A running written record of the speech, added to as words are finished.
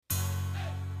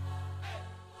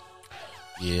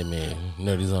Yeah, man.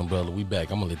 Nerdy's Umbrella, we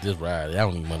back. I'm gonna let this ride. I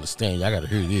don't even understand. Y'all gotta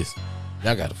hear this.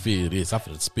 Y'all gotta feel this. I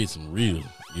finna spit some real.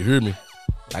 You hear me?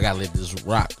 I gotta let this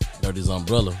rock. Nerdy's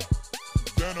Umbrella.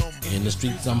 In the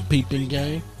streets, I'm peeping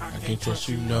game. I can't trust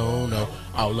you, no.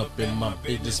 All up in my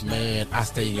business, man. I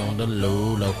stay on the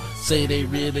low. Say they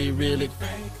really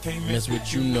can't mess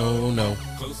with you, no.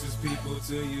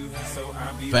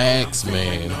 Facts,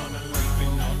 man.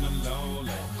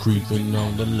 Creeping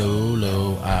on the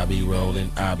low. I be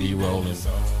rolling.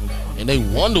 And they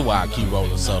wonder why I keep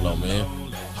rolling solo, man.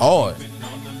 Hard.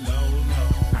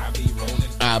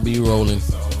 I be rolling.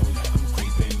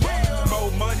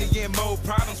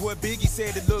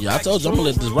 Yeah, I told you I'm gonna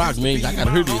let this rock, man. I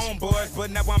gotta hear this.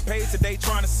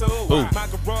 Who?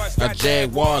 A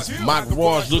Jaguars. My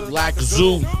garage look like a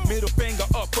zoo.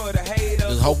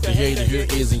 Just hope the hater here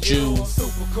isn't you.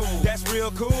 That's real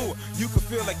cool. You can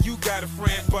feel like you got a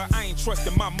friend, but I ain't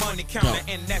trusting my money counter,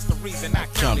 and that's the reason I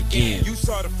count again. You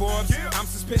saw the Forbes. I'm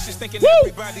suspicious, thinking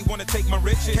everybody wanna take my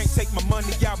riches. Can't take my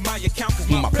money out my account, cause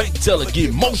my bank teller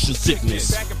get motion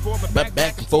sickness.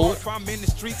 Back and forth. I'm in the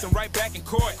streets and right back in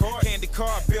court. Candy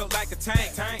car built like a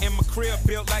tank, and my crib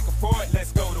built like a fort.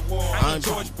 Let's go to war. I'm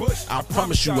George Bush. I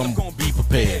promise you I'm gonna be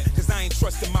prepared. Cause I ain't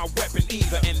trusting my weapon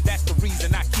either, and that's the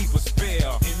reason I keep a spare.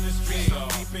 In the street,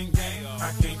 keeping game.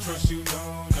 I can't trust you,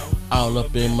 no. All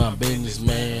up in my business,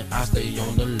 man. I stay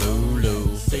on the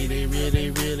low. Say they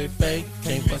really fake.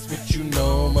 Can't fuss with you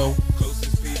no more.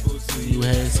 Closest people to You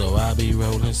had so I be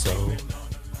rolling so.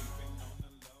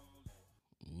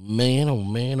 Man,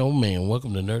 oh man.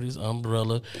 Welcome to Nerdy's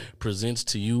Umbrella presents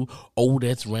to you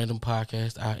That's Random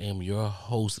Podcast. I am your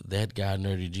host, That Guy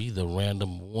Nerdy G, the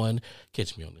random one.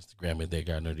 Catch me on Instagram at That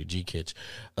Guy Nerdy G. Catch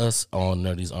us on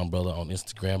Nerdy's Umbrella on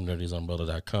Instagram,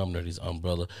 nerdysumbrella.com, Nerdy's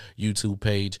Umbrella YouTube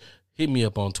page. Hit me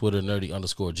up on Twitter,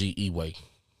 nerdy_GEway.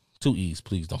 2 E's,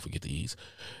 please don't forget the E's.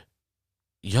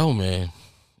 Yo, man,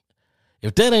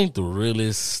 if that ain't the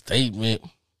realest statement,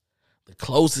 the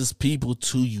closest people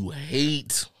to you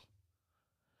hate.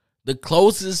 The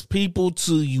closest people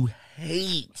to you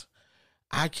hate.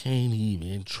 I can't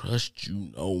even trust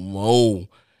you no more.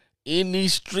 In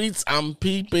these streets, I'm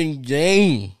peeping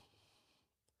game.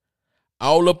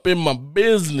 All up in my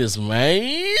business,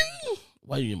 man.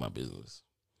 Why you in my business?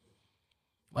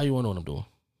 Why you want to know what I'm doing?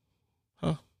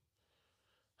 Huh?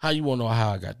 How you want to know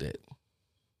how I got that?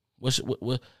 What's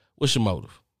your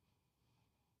motive?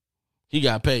 He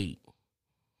got paid.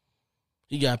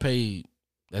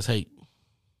 That's hate.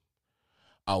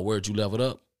 Oh, where'd you level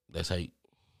up? That's hate.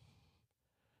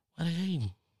 Why they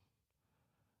hating?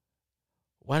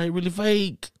 Why they really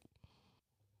fake?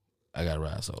 I gotta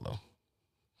ride solo,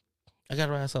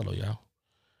 y'all.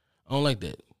 I don't like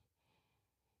that.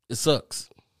 It sucks.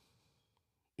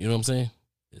 You know what I'm saying?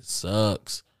 It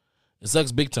sucks. It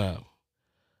sucks big time.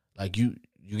 Like you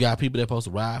got people that supposed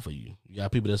to ride for you. You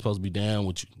got people that's supposed to be down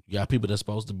with you. You got people that's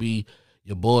supposed to be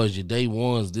your boys, your day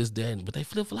ones, this, that, but they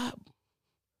flip-flop.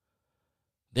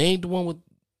 They ain't the one with,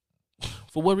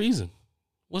 for what reason?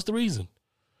 What's the reason?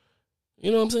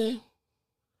 You know what I'm saying?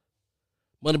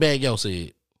 Moneybagg Yo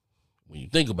said, when you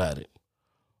think about it,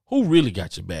 who really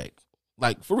got your back?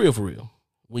 Like, for real.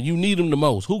 When you need them the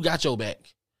most, who got your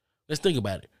back? Let's think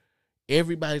about it.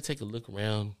 Everybody take a look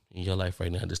around in your life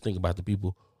right now. Just think about the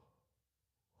people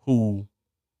who,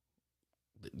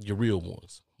 your real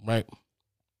ones, right?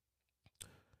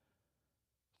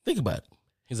 Think about it.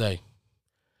 He's like,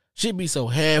 shit be so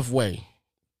halfway.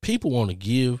 People want you to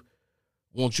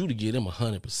give them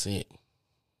 100%,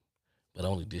 but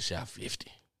only dish out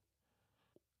 50.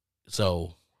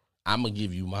 So I'm gonna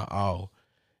give you my all,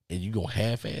 and you gonna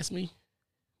half-ass me?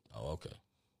 Oh, okay.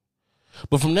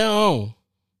 But from now on,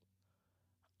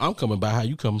 I'm coming by how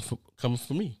you coming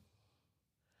for me.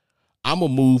 I'm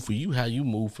gonna move for you how you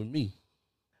move for me.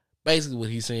 Basically, what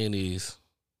he's saying is,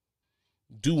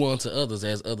 do unto others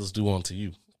as others do unto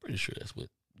you. Pretty sure that's what,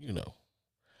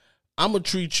 I'm going to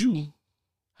treat you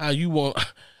how you want.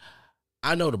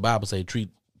 I know the Bible say treat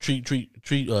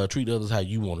others how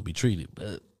you want to be treated.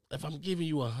 But if I'm giving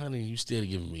you 100 and you still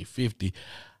giving me 50,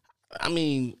 I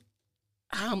mean,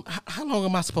 how long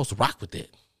am I supposed to rock with that?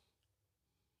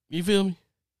 You feel me?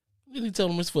 Then he tell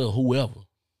them it's for whoever.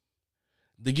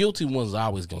 The guilty ones are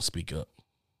always going to speak up.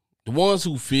 The ones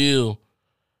who feel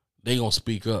they going to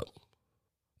speak up.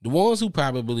 The ones who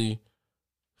probably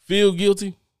feel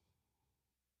guilty,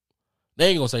 they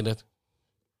ain't gonna say nothing.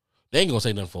 They ain't gonna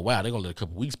say nothing for a while. They gonna let a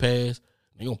couple weeks pass.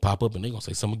 They gonna pop up and they gonna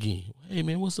say something again. Hey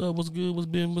man, what's up? What's good? What's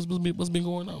been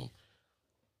going on?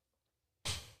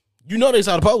 You know they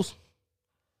saw the post.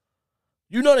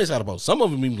 Some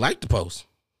of them even like the post.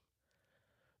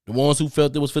 The ones who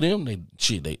felt it was for them,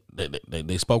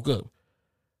 they spoke up.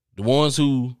 The ones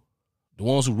who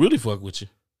really fuck with you,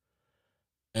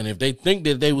 and if they think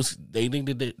that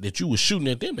that you was shooting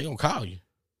at them, they gonna call you.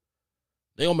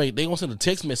 They gonna send a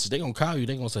text message. They gonna call you.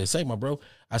 They gonna say, my bro,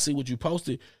 I see what you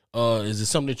posted. Is it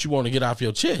something that you want to get off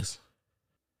your chest?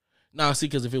 Nah, see,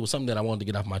 because if it was something that I wanted to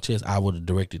get off my chest, I would have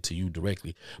directed to you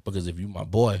directly. Because if you my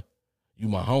boy, you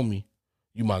my homie,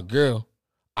 you my girl,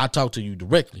 I talk to you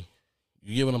directly.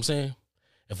 You get what I'm saying?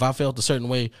 If I felt a certain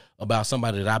way about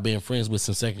somebody that I've been friends with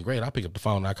since second grade, I pick up the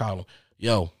phone and I call them,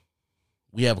 yo,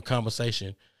 we have a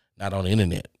conversation, not on the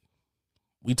internet.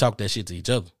 We talk that shit to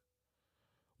each other.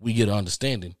 We get an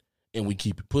understanding and we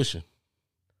keep it pushing.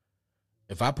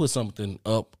 If I put something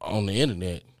up on the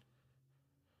internet,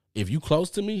 if you close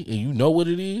to me and you know what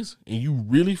it is and you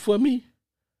really for me,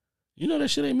 you know that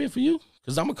shit ain't meant for you,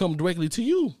 because I'm going to come directly to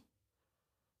you.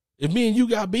 If me and you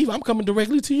got beef, I'm coming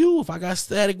directly to you. If I got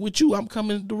static with you, I'm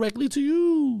coming directly to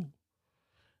you.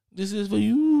 This is for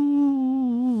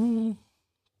you.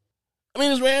 I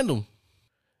mean, it's random.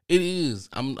 It is.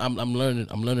 I'm learning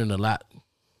a lot.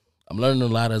 I'm learning a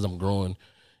lot as I'm growing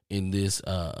in this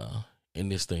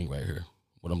thing right here.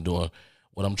 What I'm doing,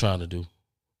 what I'm trying to do.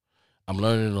 I'm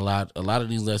learning a lot. A lot of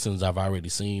these lessons I've already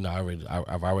seen.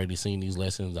 I've already seen these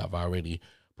lessons. I've already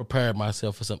prepared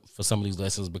myself for some of these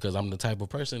lessons, because I'm the type of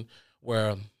person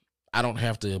where I don't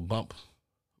have to bump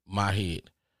my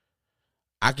head.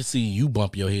 I can see you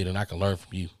bump your head and I can learn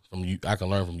from you. I can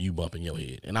learn from you bumping your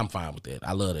head, and I'm fine with that.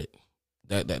 I love it.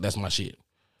 That's my shit.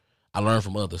 I learn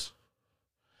from others.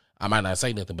 I might not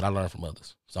say nothing, but I learn from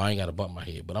others. So I ain't got to bump my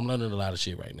head. But I'm learning a lot of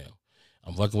shit right now.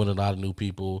 I'm working with a lot of new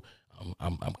people.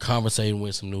 I'm conversating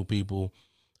with some new people.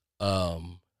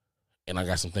 And I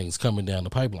got some things coming down the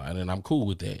pipeline, and I'm cool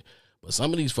with that. But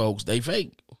some of these folks, they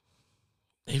fake.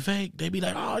 They fake. They be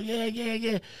like, oh, yeah.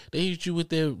 They hit you with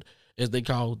their, as they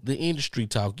call, the industry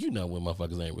talk. You know when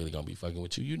motherfuckers ain't really going to be fucking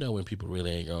with you. You know when people really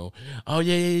ain't going, oh,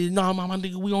 yeah, no, my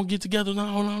nigga, we going to get together.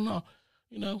 No.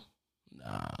 You know?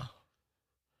 Nah.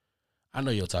 I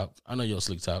know your talk. I know your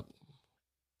slick talk.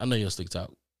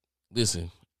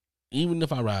 Listen, even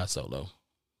if I ride solo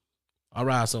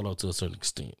to a certain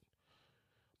extent.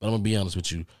 But I'm gonna be honest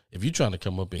with you. If you're trying to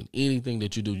come up in anything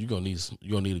that you do, you're gonna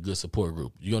need a good support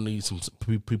group. You're gonna need some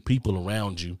people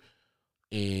around you,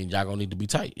 and y'all gonna need to be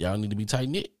tight. Y'all need to be tight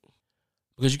knit,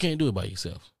 because you can't do it by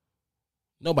yourself.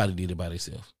 Nobody did it by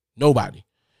themselves. Nobody.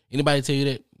 Anybody tell you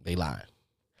that, they lying.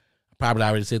 I probably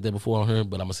already said that before on here,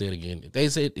 but I'm gonna say it again. If they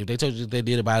told you that they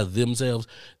did it by themselves,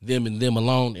 them and them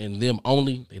alone and them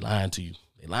only, they lying to you.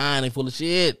 They lying. They full of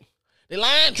shit. They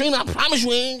lying, Trina. I promise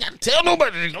you, ain't got to tell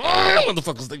nobody. They lying,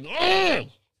 motherfuckers. They lying.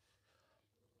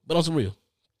 But on some real,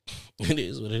 it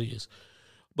is what it is.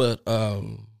 But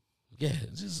yeah,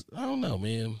 just I don't know,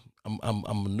 man.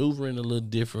 I'm maneuvering a little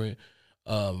different.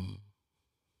 I'm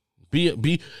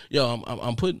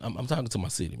talking to my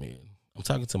city, man. I'm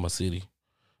talking to my city.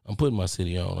 I'm putting my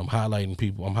city on. I'm highlighting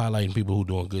people. I'm highlighting people who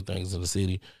doing good things in the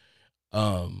city.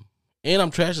 And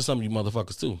I'm trashing some of you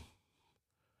motherfuckers too.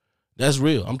 That's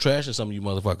real. I'm trashing some of you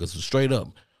motherfuckers. Straight up.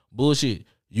 Bullshit.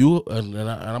 And I'm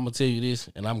going to tell you this,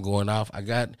 and I'm going off. I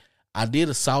did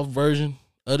a soft version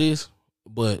of this,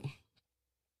 but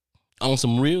on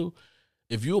some real,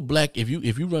 if you're black, if you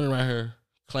running around here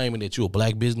claiming that you're a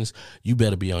black business, you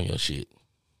better be on your shit.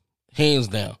 Hands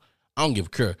down. I don't give a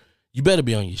care. You better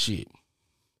be on your shit.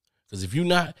 Because if you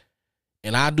not,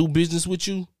 and I do business with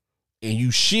you, and you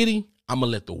shitty, I'm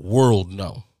going to let the world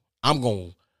know. I'm going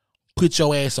to put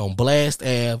your ass on Blast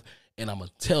Ave, and I'm going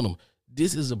to tell them,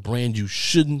 this is a brand you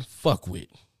shouldn't fuck with.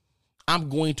 I'm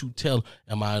going to tell,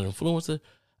 am I an influencer?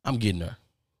 I'm getting there.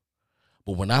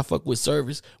 But when I fuck with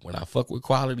service, when I fuck with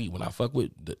quality, when I fuck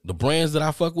with the brands that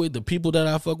I fuck with, the people that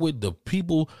I fuck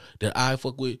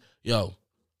with, yo,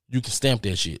 you can stamp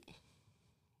that shit.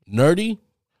 Nerdy,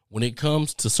 when it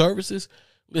comes to services,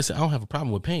 listen, I don't have a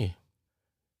problem with paying.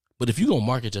 But if you're going to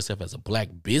market yourself as a black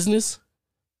business,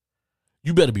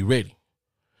 you better be ready.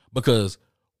 Because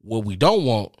what we don't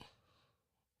want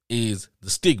is the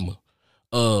stigma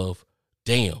of,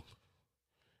 damn,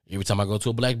 every time I go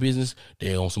to a black business,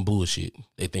 they're on some bullshit.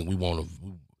 They think we want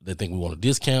a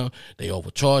discount. They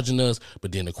overcharging us,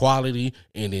 but then the quality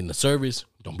and then the service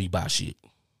don't be by shit.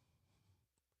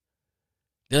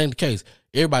 That ain't the case.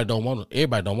 Everybody don't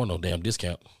want no damn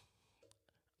discount.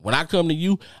 When I come to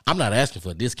you, I'm not asking for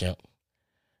a discount.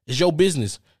 It's your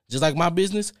business. Just like my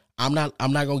business, I'm not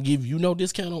gonna give you no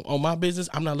discount on my business.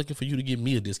 I'm not looking for you to give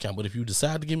me a discount. But if you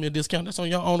decide to give me a discount, that's on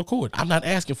your own accord. I'm not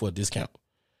asking for a discount.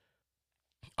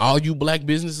 All you black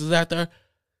businesses out there,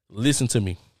 listen to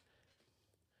me.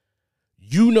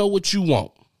 You know what you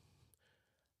want.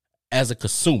 as a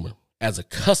consumer, as a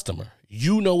customer,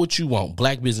 you know what you want.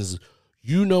 Black businesses,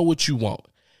 you know what you want.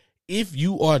 If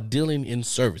you are dealing in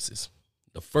services,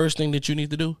 the first thing that you need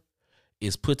to do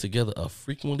is put together a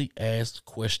frequently asked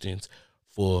questions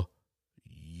for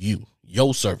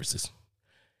your services.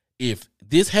 If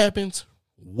this happens,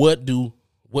 what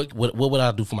would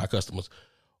I do for my customers?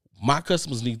 My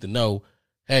customers need to know,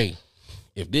 hey,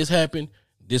 if this happened,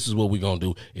 this is what we're going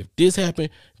to do. If this happened,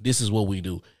 this is what we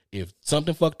do. If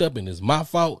something fucked up and it's my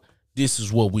fault, this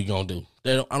is what we're going to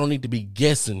do. I don't need to be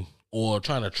guessing or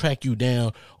trying to track you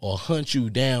down or hunt you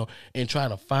down and try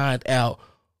to find out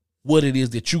what it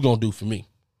is that you're going to do for me.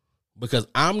 Because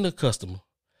I'm the customer.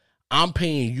 I'm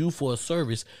paying you for a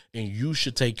service, and you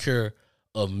should take care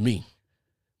of me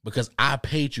because I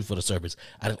paid you for the service.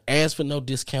 I didn't ask for no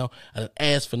discount. I didn't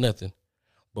ask for nothing.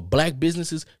 But black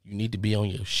businesses, you need to be on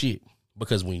your shit,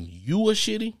 because when you are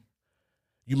shitty,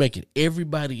 you making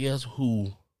everybody else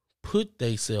who put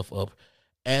themselves up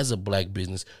as a black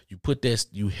business, you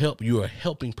are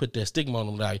helping put that stigma on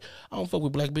them. Like, I don't fuck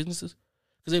with black businesses,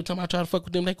 because every time I try to fuck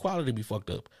with them, their quality be fucked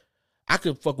up. I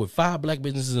could fuck with 5 black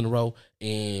businesses in a row,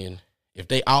 and if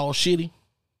they all shitty,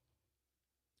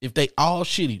 if they all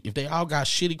got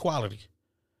shitty quality,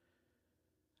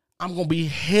 I'm going to be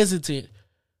hesitant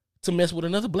to mess with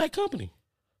another black company.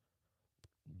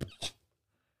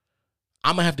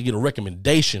 I'm going to have to get a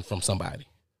recommendation from somebody.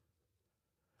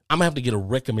 I'm going to have to get a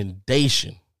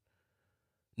recommendation.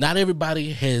 Not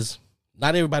everybody's at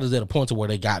a point to where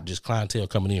they got just clientele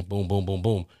coming in, boom, boom, boom,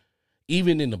 boom.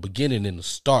 Even in the beginning, in the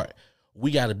start, we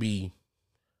got to be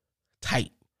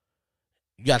tight.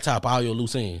 You got to tie up all your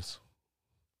loose ends.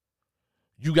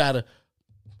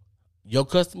 Your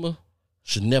customer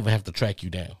should never have to track you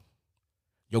down.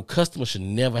 Your customer should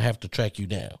never have to track you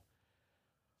down.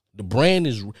 The brand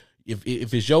is,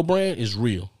 if it's your brand, it's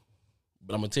real.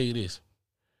 But I'm going to tell you this.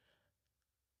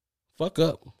 Fuck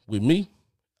up with me,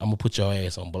 I'm going to put your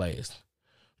ass on blast.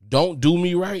 Don't do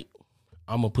me right,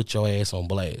 I'm going to put your ass on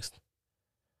blast.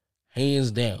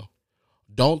 Hands down.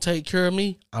 Don't take care of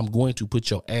me, I'm going to put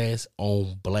your ass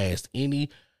on blast. Any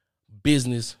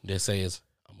business that says,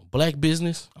 I'm a black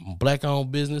business, I'm a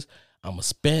black-owned business, I'm a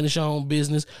Spanish-owned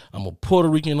business, I'm a Puerto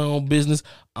Rican-owned business,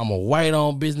 I'm a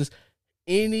white-owned business,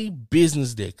 any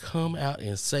business that come out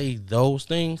and say those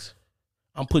things,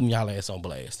 I'm putting y'all ass on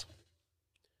blast.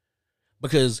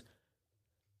 Because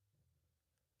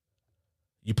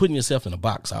you're putting yourself in a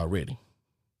box already.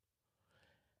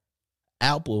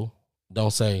 Apple don't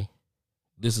say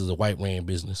this is a white ran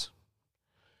business.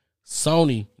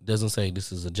 Sony doesn't say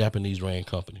this is a Japanese ran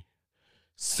company.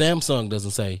 Samsung doesn't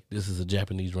say this is a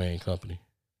Japanese ran company.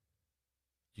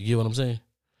 You get what I'm saying?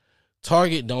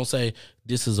 Target don't say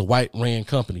this is a white ran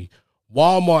company.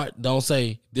 Walmart don't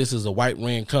say this is a white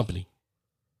ran company.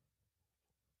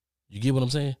 You get what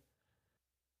I'm saying?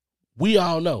 We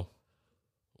all know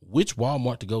which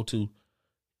Walmart to go to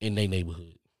in their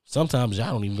neighborhood. Sometimes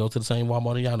y'all don't even go to the same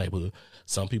Walmart in y'all neighborhood.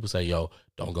 Some people say, yo,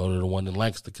 don't go to the one in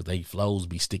Lancaster because they flows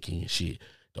be sticky and shit.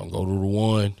 Don't go to the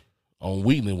one on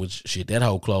Wheatland, which shit, that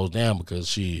whole closed down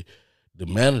because the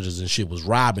managers and shit was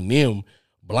robbing them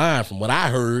blind from what I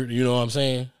heard. You know what I'm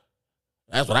saying?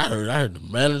 That's what I heard. I heard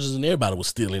the managers and everybody was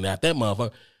stealing out that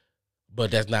motherfucker.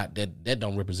 But that's not, that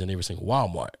don't represent every single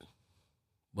Walmart.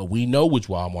 But we know which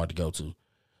Walmart to go to.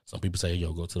 Some people say,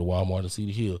 yo, go to the Walmart in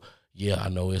Cedar Hill. Yeah, I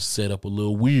know it's set up a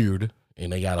little weird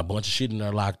and they got a bunch of shit in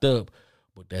there locked up,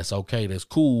 but that's okay. That's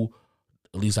cool.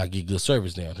 At least I get good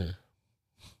service down here.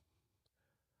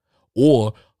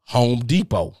 Or Home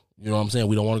Depot. You know what I'm saying?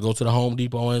 We don't want to go to the Home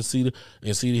Depot in Cedar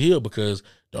Hill because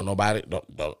don't look like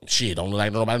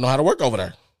nobody know how to work over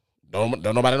there. Don't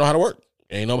nobody know how to work.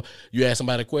 You ask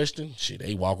somebody a question, shit,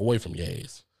 they walk away from your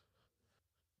ass.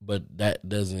 But that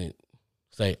doesn't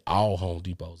say all Home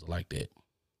Depots are like that.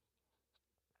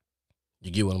 You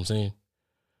get what I'm saying?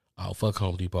 Oh, fuck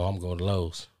Home Depot, I'm going to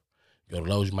Lowe's. You go to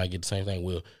Lowe's, you might get the same thing.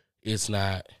 Well, it's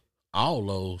not all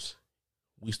Lowe's.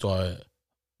 We start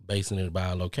basing it by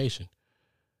a location.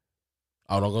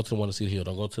 Oh, don't go to the one in Cedar Hill.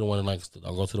 Don't go to the one in Lancaster.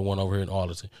 Don't go to the one over here in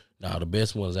Arlington. Now, the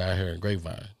best one's out here in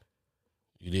Grapevine.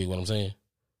 You dig what I'm saying?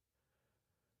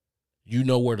 You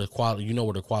know where the quality and you know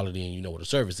where the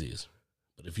service is.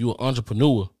 But if you're an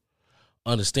entrepreneur,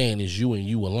 understand it's you and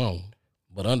you alone.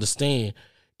 But understand,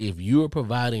 if you're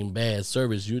providing bad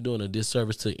service, you're doing a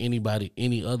disservice to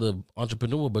any other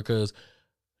entrepreneur, because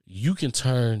you can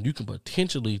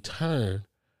potentially turn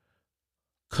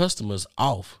customers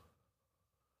off.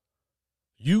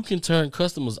 You can turn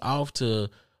customers off to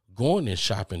going and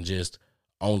shopping just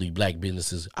only black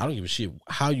businesses. I don't give a shit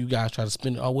how you guys try to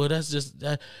spend it. Oh, well, that's just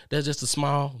a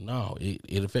small. No,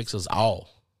 it affects us all.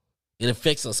 It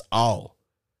affects us all.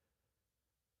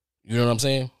 You know what I'm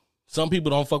saying? Some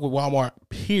people don't fuck with Walmart,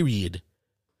 period.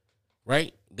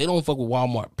 Right? They don't fuck with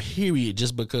Walmart, period,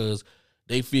 just because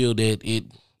they feel that it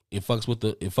fucks with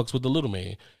the little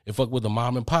man. It fuck with the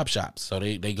mom and pop shops. So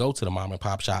they go to the mom and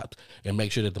pop shops and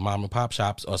make sure that the mom and pop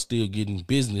shops are still getting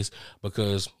business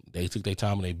because they took their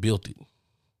time and they built it.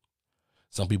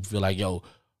 Some people feel like, yo,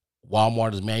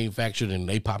 Walmart is manufactured and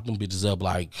they pop them bitches up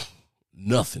like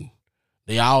nothing.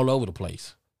 They all over the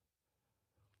place.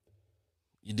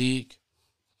 You dig?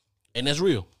 And that's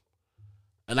real.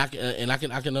 And I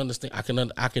can understand.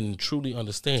 I can truly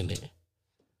understand that.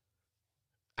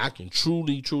 I can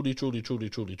truly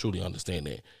understand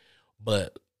that.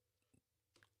 But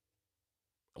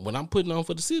when I'm putting on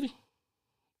for the city,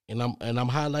 and I'm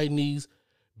highlighting these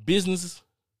businesses,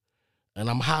 and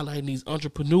I'm highlighting these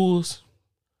entrepreneurs,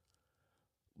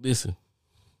 listen,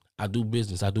 I do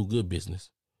business. I do good business.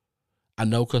 I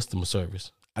know customer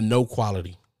service. I know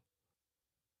quality.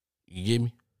 You get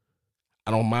me?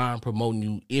 I don't mind promoting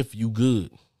you if you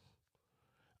good.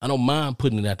 I don't mind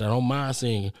putting it out there. I don't mind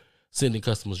sending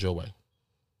customers your way.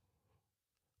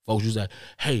 Folks use that,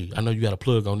 hey, I know you got a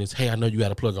plug on this. Hey, I know you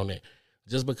got a plug on that.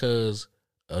 Just because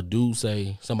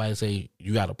somebody say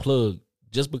you got a plug,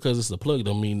 just because it's a plug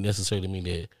don't necessarily mean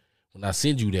that when I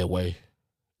send you that way,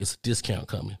 it's a discount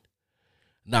coming.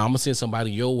 Now, I'm going to send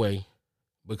somebody your way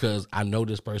because I know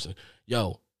this person.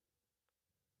 Yo,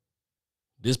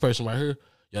 this person right here,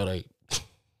 yo, they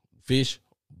fish,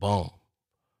 bomb.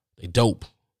 They dope.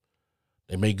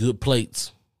 They make good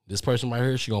plates. This person right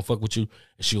here, she gonna fuck with you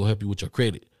and she gonna help you with your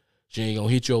credit. She ain't gonna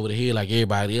hit you over the head like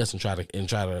everybody else and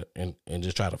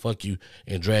just try to fuck you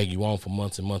and drag you on for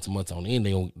months and months and months on end.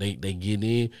 They get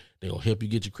in, they gonna help you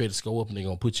get your credit score up, and they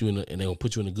gonna put you in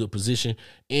a good position,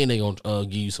 and they gonna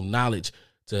give you some knowledge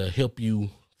to help you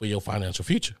for your financial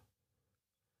future.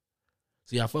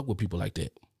 See, I fuck with people like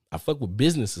that. I fuck with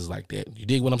businesses like that. You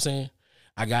dig what I'm saying?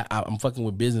 I'm fucking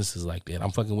with businesses like that.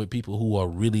 I'm fucking with people who are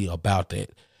really about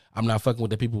that. I'm not fucking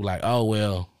with the people like, oh,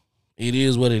 well, it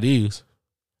is what it is.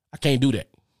 I can't do that.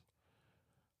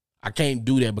 I can't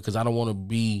do that because I don't want to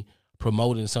be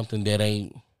promoting something that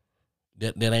ain't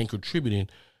contributing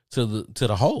to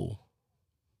the whole.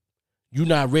 You're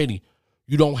not ready.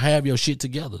 You don't have your shit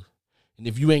together. And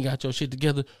if you ain't got your shit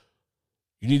together,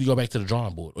 you need to go back to the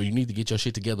drawing board, or you need to get your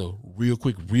shit together real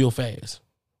quick, real fast.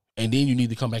 And then you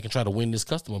need to come back and try to win this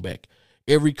customer back.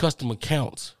 Every customer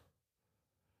counts.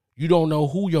 You don't know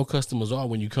who your customers are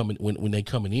when they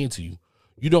coming into you.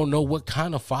 You don't know what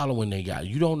kind of following they got.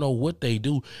 You don't know what they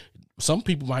do. Some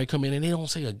people might come in and they don't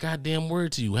say a goddamn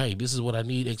word to you. Hey, this is what I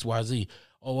need, XYZ.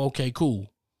 Oh, okay,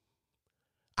 cool.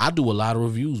 I do a lot of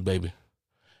reviews, baby.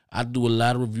 I do a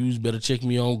lot of reviews. Better check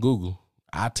me on Google.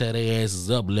 I tear their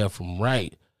asses up left from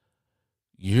right.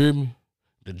 You hear me?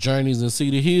 The Journeys in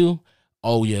Cedar Hill.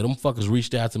 Oh, yeah, them fuckers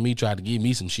reached out to me, tried to give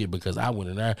me some shit because I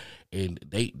went in there and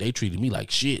they treated me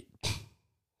like shit.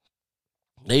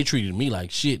 They treated me like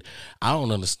shit. I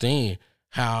don't understand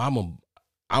how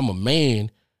I'm a man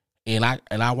and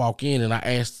I walk in and I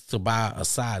ask to buy a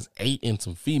size 8 and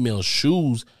some female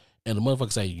shoes, and the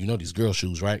motherfucker say, you know these girl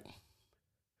shoes, right?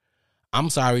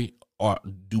 I'm sorry, or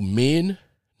do men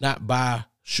not buy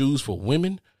shoes for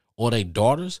women or their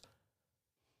daughters?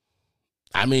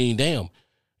 I mean, damn.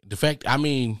 The fact, I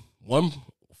mean, one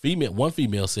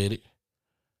female said it.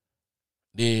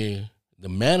 Then the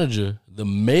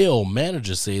male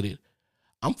manager said it.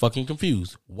 I'm fucking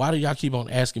confused. Why do y'all keep on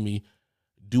asking me,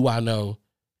 do I know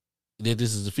that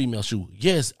this is a female shoe?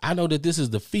 Yes, I know that this is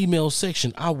the female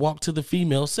section. I walk to the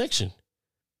female section.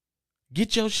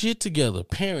 Get your shit together.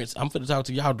 Parents, I'm finna talk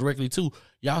to y'all directly too.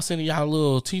 Y'all sending y'all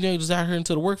little teenagers out here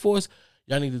into the workforce.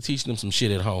 Y'all need to teach them some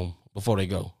shit at home before they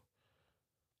go.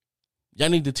 Y'all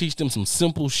need to teach them some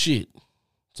simple shit.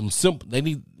 They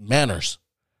need manners.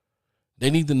 They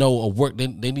need to know They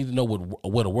need to know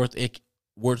what a work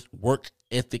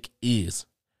ethic is.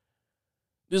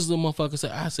 This is a motherfucker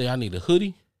I say I need a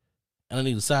hoodie and I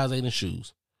need a size 8 in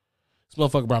shoes. This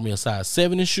motherfucker brought me a size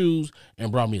 7 in shoes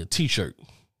and brought me a t-shirt.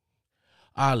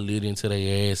 I lit into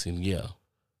their ass, and yeah,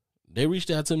 they reached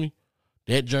out to me.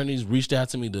 That Journeys reached out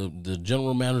to me. The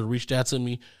general manager reached out to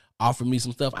me, offered me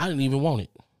some stuff. I didn't even want it.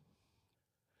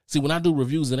 See, when I do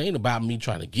reviews, it ain't about me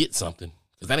trying to get something,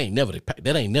 because that ain't never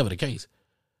the case.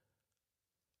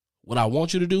 What I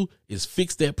want you to do is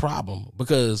fix that problem,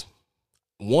 because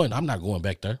one, I'm not going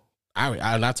back there.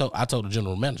 I told the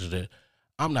general manager that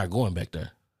I'm not going back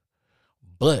there.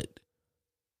 But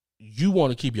you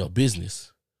want to keep your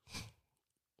business.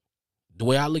 The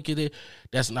way I look at it,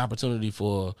 that's an opportunity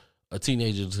for a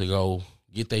teenager to go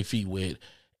get their feet wet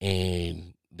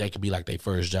and that could be like their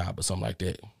first job or something like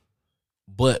that.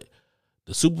 But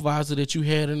the supervisor that you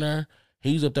had in there,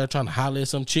 he's up there trying to holler at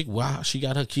some chick while she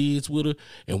got her kids with her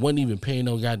and wasn't even paying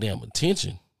no goddamn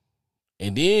attention.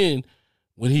 And then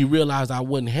when he realized I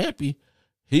wasn't happy,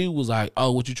 he was like,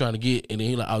 oh, what you trying to get? And then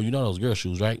he like, oh, you know those girl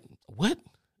shoes, right? What?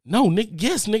 No, nigga.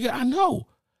 Yes, nigga, I know.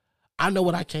 I know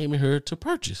what I came in here to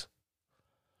purchase.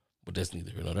 But that's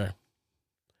neither here nor there.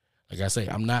 Like I say,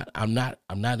 I'm not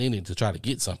in it to try to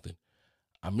get something.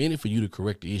 I'm in it for you to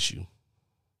correct the issue.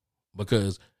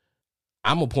 Because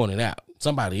I'm gonna point it out.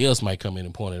 Somebody else might come in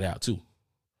and point it out too.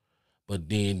 But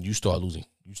then you start losing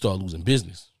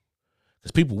business.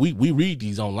 Because people, we read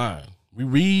these online. We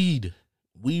read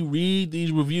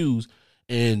these reviews,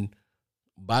 and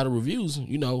by the reviews,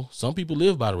 you know, some people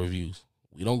live by the reviews.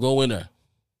 We don't go in there.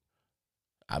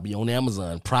 I be on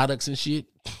Amazon products and shit.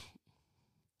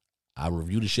 I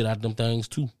review the shit out of them things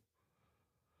too.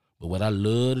 But what I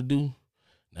love to do,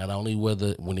 not only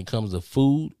when it comes to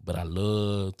food, but I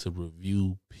love to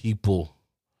review people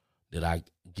that I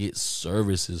get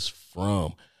services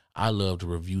from. I love to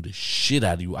review the shit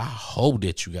out of you. I hope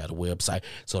that you got a website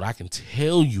so that I can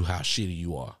tell you how shitty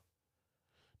you are.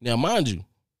 Now, mind you,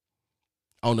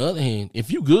 on the other hand,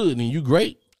 if you good and you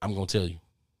great, I'm gonna tell you.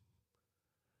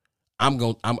 I'm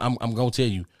gonna tell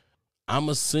you. I'm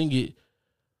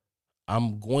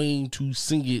going to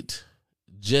sing it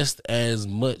just as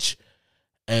much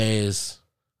as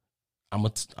I'm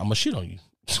a shit on you.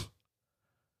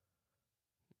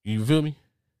 You feel me?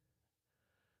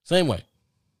 Same way.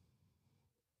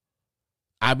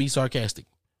 I be sarcastic.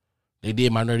 They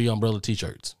did my Nerdy Umbrella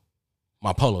t-shirts,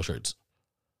 my polo shirts.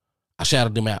 I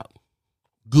shouted them out.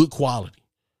 Good quality.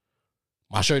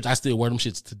 My shirts, I still wear them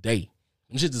shits today.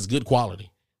 Them shits is good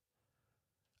quality.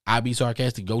 I be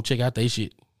sarcastic. Go check out they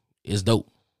shit. It's dope.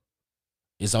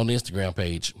 It's on the Instagram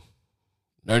page.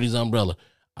 Nerdy's Umbrella.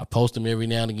 I post them every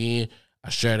now and again.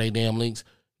 I share they damn links.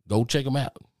 Go check them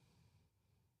out.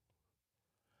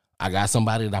 I got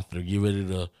somebody that I'm gonna get rid of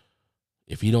the.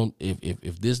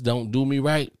 If this don't do me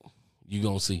right, you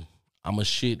gonna see. I'm gonna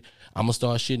start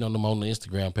shitting on them on the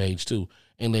Instagram page too,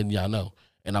 and letting y'all know.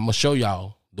 And I'm gonna show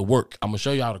y'all the work. I'm gonna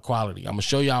show y'all the quality. I'm gonna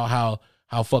show y'all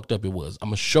how fucked up it was. I'm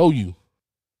gonna show you.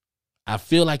 I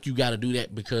feel like you got to do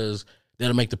that because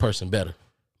that'll make the person better.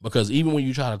 Because even when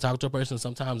you try to talk to a person,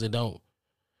 sometimes they don't.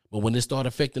 But when it start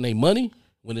affecting their money,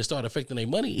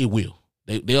 it will.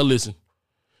 They'll listen.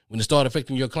 When it start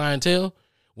affecting your clientele,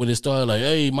 when it start like,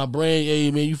 hey, my brand, hey,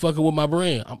 man, you fucking with my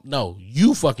brand. No,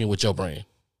 you fucking with your brand.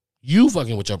 You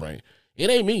fucking with your brand. It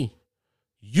ain't me.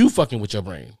 You fucking with your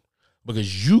brand.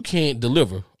 Because you can't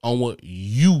deliver on what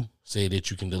you say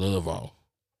that you can deliver on.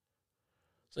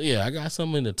 So, yeah, I got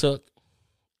something in the tuck,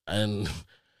 and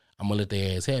I'm going to let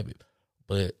their ass have it.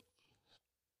 But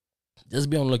just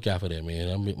be on the lookout for that, man.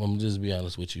 I'm just be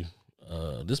honest with you.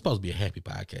 This is supposed to be a happy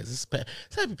podcast. It's a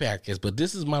happy podcast, but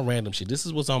this is my random shit. This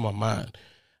is what's on my mind.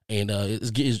 And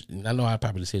I know I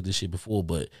probably said this shit before,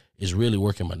 but it's really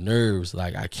working my nerves.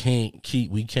 Like we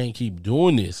can't keep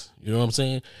doing this. You know what I'm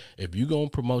saying? If you're going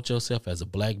to promote yourself as a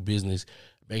black business,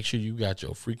 make sure you got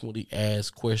your frequently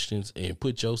asked questions and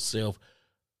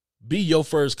be your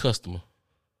first customer.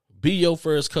 Be your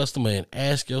first customer and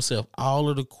ask yourself all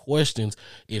of the questions.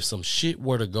 If some shit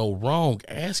were to go wrong,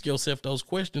 ask yourself those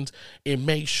questions and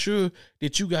make sure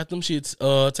that you got them shits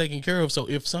taken care of. So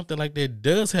if something like that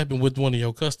does happen with one of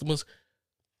your customers,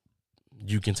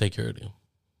 you can take care of them.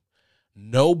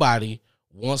 Nobody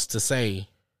wants to say,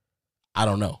 I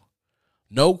don't know.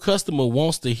 No customer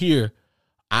wants to hear,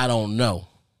 I don't know.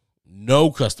 No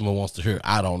customer wants to hear,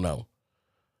 I don't know.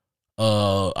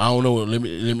 I don't know. Let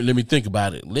me think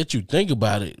about it. Let you think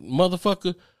about it,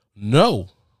 motherfucker. No,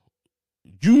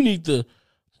 you need to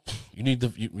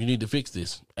fix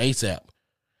this ASAP.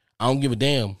 I don't give a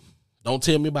damn. Don't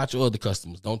tell me about your other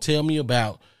customers. Don't tell me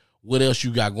about what else you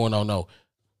got going on. No,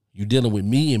 you dealing with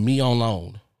me and me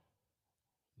alone.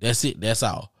 That's it. That's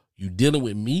all. You dealing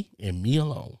with me and me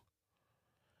alone.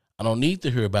 I don't need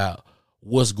to hear about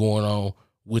what's going on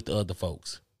with the other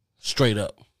folks. Straight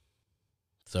up.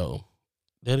 So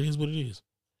that is what it is.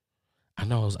 I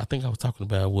think I was talking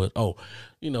about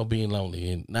being lonely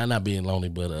and not being lonely,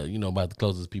 but about the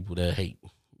closest people that hate,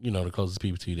 the closest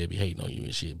people to you that be hating on you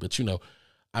and shit. But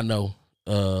I know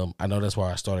that's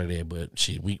why I started there, but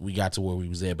shit, we got to where we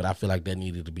was at, but I feel like that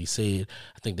needed to be said.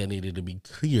 I think that needed to be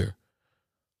clear.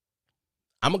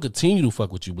 I'm gonna continue to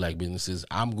fuck with you, black businesses.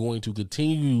 I'm going to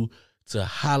continue to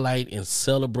highlight and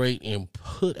celebrate and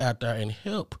put out there and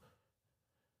help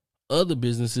other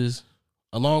businesses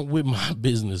along with my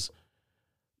business.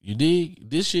 You dig?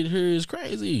 This shit here is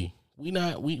crazy. we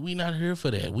not here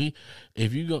for that.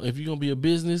 If you're gonna be a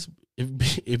business,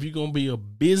 if you're gonna be a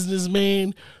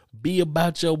businessman, be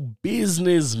about your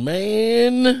business,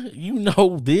 man. You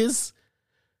know this.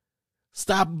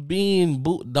 Stop being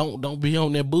don't be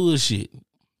on that bullshit.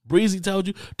 Breezy told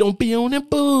you, don't be on that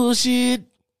bullshit.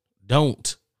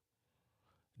 Don't.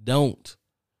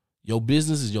 Your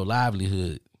business is your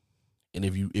livelihood. And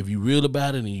if you real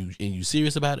about it and you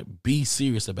serious about it, be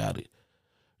serious about it.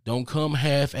 Don't come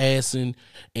half-assing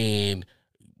and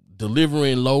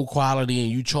delivering low quality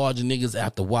and you charging niggas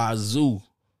at the wazoo.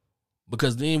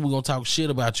 Because then we're going to talk shit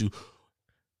about you.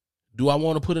 Do I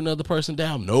want to put another person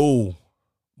down? No.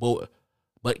 But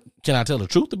can I tell the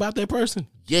truth about that person?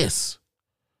 Yes.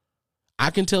 I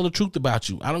can tell the truth about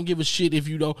you. I don't give a shit if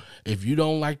you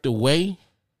don't like the way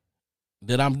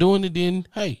that I'm doing it, then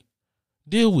hey,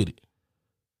 deal with it.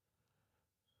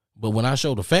 But when I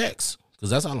show the facts, because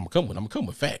that's all I'm gonna come with. I'm gonna come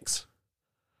with facts.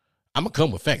 I'm gonna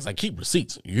come with facts. I keep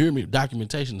receipts. You hear me?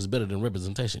 Documentation is better than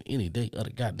representation any day of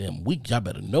the goddamn week. Y'all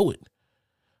better know it.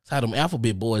 That's how them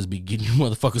alphabet boys be getting you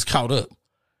motherfuckers caught up.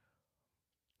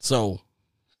 So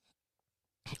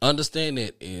understand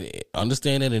that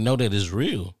and know that it's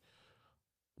real.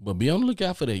 But be on the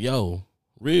lookout for that. Yo,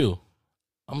 real.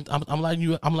 I'm lighting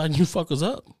you fuckers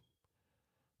up.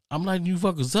 I'm lighting you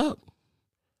fuckers up.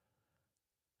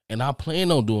 And I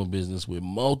plan on doing business with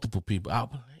multiple people. I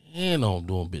plan on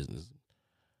doing business.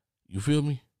 You feel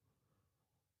me?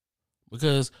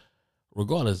 Because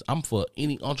regardless, I'm for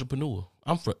any entrepreneur.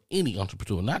 I'm for any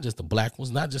entrepreneur, not just the black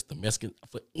ones, not just the Mexican,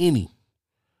 for any.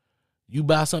 You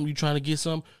buy something, you trying to get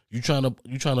something, you trying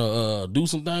to do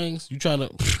some things, you trying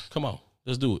to come on,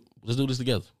 let's do it. Let's do this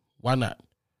together. Why not?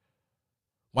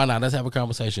 Why not? Let's have a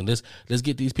conversation. Let's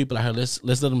get these people out here. Let's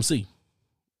let them see.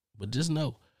 But just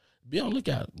know, be on the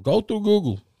lookout. Go through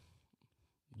Google.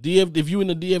 If you in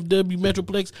the DFW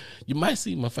Metroplex, you might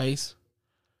see my face.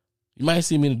 You might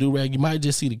see me in the do-rag. You might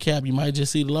just see the cap. You might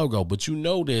just see the logo. But you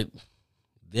know that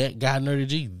guy Nerdy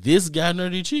G, this guy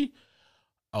Nerdy G,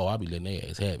 oh, I'll be letting their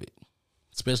ass have it.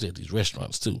 Especially at these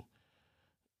restaurants too.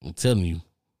 I'm telling you,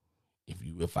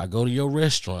 if I go to your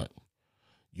restaurant,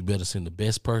 you better send the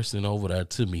best person over there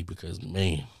to me because,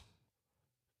 man,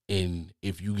 and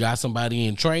if you got somebody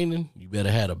in training, you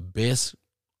better have the best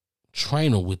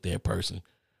trainer with that person.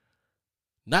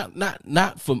 Not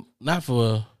for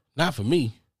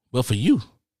me, but for you,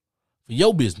 for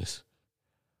your business.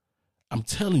 I'm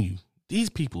telling you, these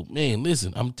people, man,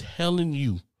 listen, I'm telling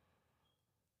you,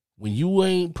 when you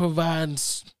ain't providing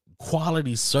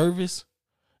quality service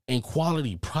and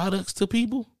quality products to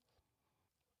people,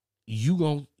 you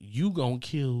gon'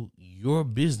 kill your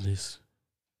business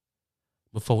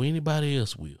before anybody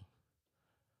else will.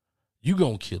 You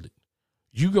gon' kill it.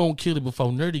 You gon' kill it before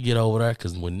Nerdy get over there,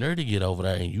 because when Nerdy get over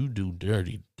there and you do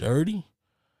dirty,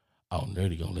 oh,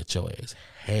 Nerdy gonna let your ass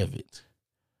have it.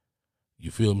 You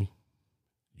feel me?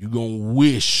 You gonna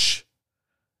wish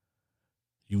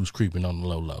you was creeping on the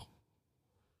low.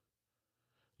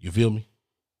 You feel me?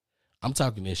 I'm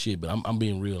talking that shit, but I'm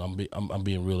being real. I'm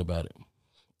being real about it.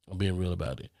 I'm being real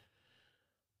about it.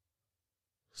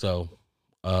 So,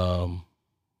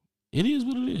 it is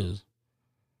what it is.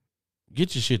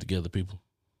 Get your shit together, people.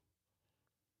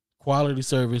 Quality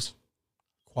service,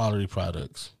 quality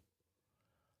products.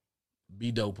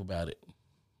 Be dope about it.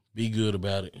 Be good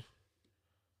about it.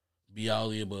 Be all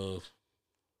the above.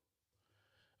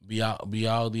 Be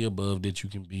all the above that you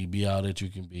can be. Be all that you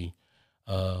can be.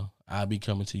 I'll be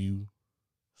coming to you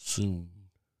soon.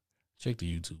 Check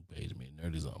the YouTube page, man.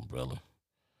 Nerdy's Umbrella.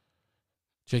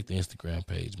 Check the Instagram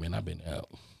page, man. I've been out.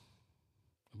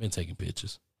 I've been taking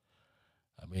pictures.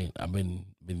 I've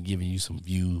been giving you some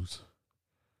views.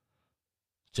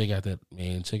 Check out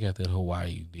that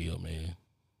Hawaii deal, man.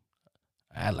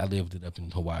 I lived it up in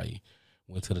Hawaii.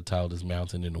 Went to the tallest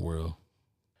mountain in the world.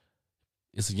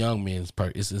 It's a young man's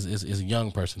it's a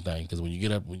young person thing, because when you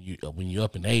get up, when you're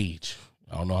up in age,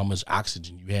 I don't know how much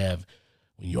oxygen you have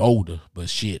when you're older, but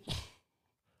shit,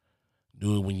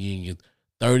 do it when you're in your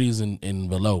 30s and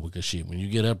below, because shit, when you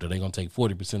get up there, they're gonna take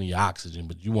 40% of your oxygen,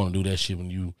 but you want to do that shit when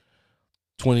you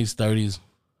 20s, 30s,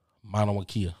 Mauna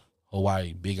Kea,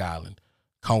 Hawaii, Big Island,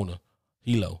 Kona,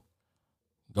 Hilo.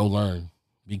 Go learn.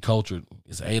 Be cultured.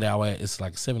 It's 8 hour. It's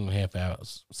like 7.5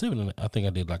 hours. I think I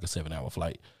did like a 7-hour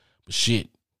flight. But shit,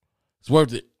 it's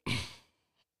worth it.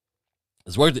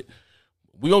 It's worth it.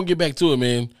 We're going to get back to it,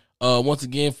 man. Once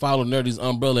again, follow Nerdy's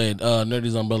Umbrella at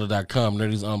nerdysumbrella.com.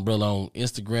 Nerdy's Umbrella on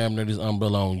Instagram. Nerdy's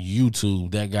Umbrella on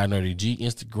YouTube. That guy Nerdy G.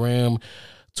 Instagram.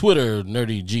 Twitter,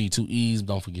 Nerdy G. 2 E's.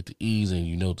 Don't forget the E's. And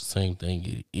you know the same thing.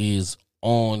 It is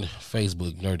on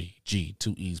Facebook, Nerdy G,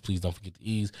 2 E's. Please don't forget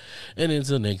the E's. And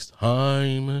until next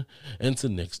time,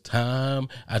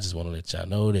 I just want to let y'all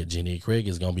know that Jenny and Craig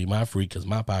is going to be my freak because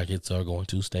my pockets are going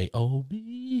to stay obese.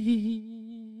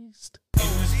 In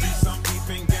the streets, I'm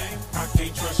keeping game. I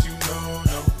can't trust you, no.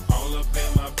 All up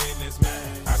in my business,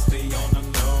 man. I stay on the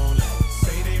low.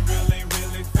 Say they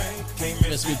really fake. Can't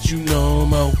Mess with you no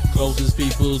more. Closest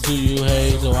people to you,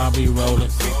 hey, so I'll be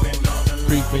rolling.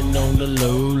 Creeping on the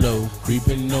low.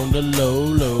 Creeping on the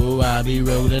low. I'll be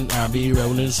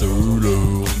rolling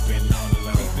solo.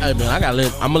 Hey man,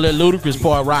 I'm gonna let Ludacris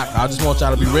part rock. I just want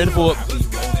y'all to be ready for it.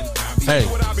 Hey,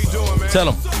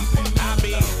 tell them.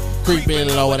 Creeping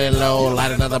lower than low,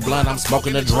 light another blunt, I'm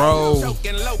smoking a dro.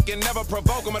 Never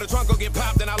provoke him, or the trunk will get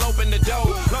popped, and I'll open the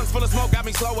door. Lungs full of smoke, got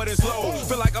me slower than slow.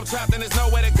 Feel like I'm trapped and there's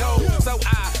nowhere to go. So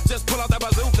I just pull out that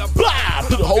bazooka, blah,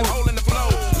 put a hole in the flow.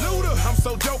 Luda, I'm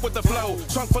so dope with the flow.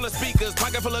 Trunk full of speakers,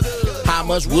 pocket full of goods. How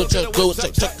much woodchuck go?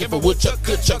 Chuck if a woodchuck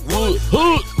could chuck wood.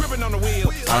 Gripping on the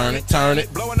wheel, turn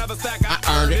it. Blow another stack, I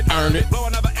earn it. Blow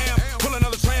another amp, pull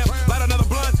another tramp, light another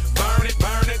blunt, burn it,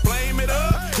 blame it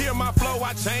up. Hear my flow,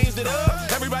 I changed it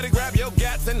up. Everybody grab your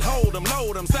gats and hold them,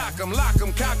 load them, sock them, lock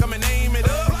them, cock them, and aim it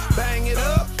up. Bang it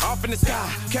up, off in the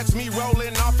sky. Catch me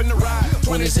rolling off in the ride.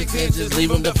 26 inches, leave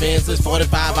them defenseless.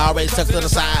 45 already tucked to the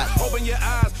side. Open your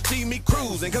eyes, see me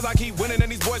cruising, cause I keep winning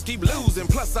and these boys keep losing.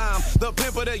 Plus I'm the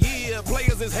pimp of the year.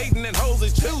 Players is hating and hoes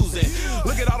is choosing.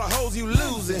 Look at all the hoes you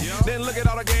losing. Then look at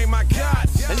all the game I got.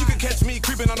 And you can catch me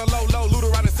creeping on the low,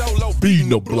 Luda riding solo. Be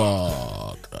no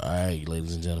blog. Alright,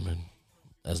 ladies and gentlemen.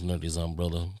 That's Nerdy's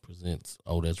Umbrella presents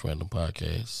Oh That's Random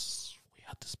Podcast. We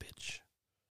out this bitch.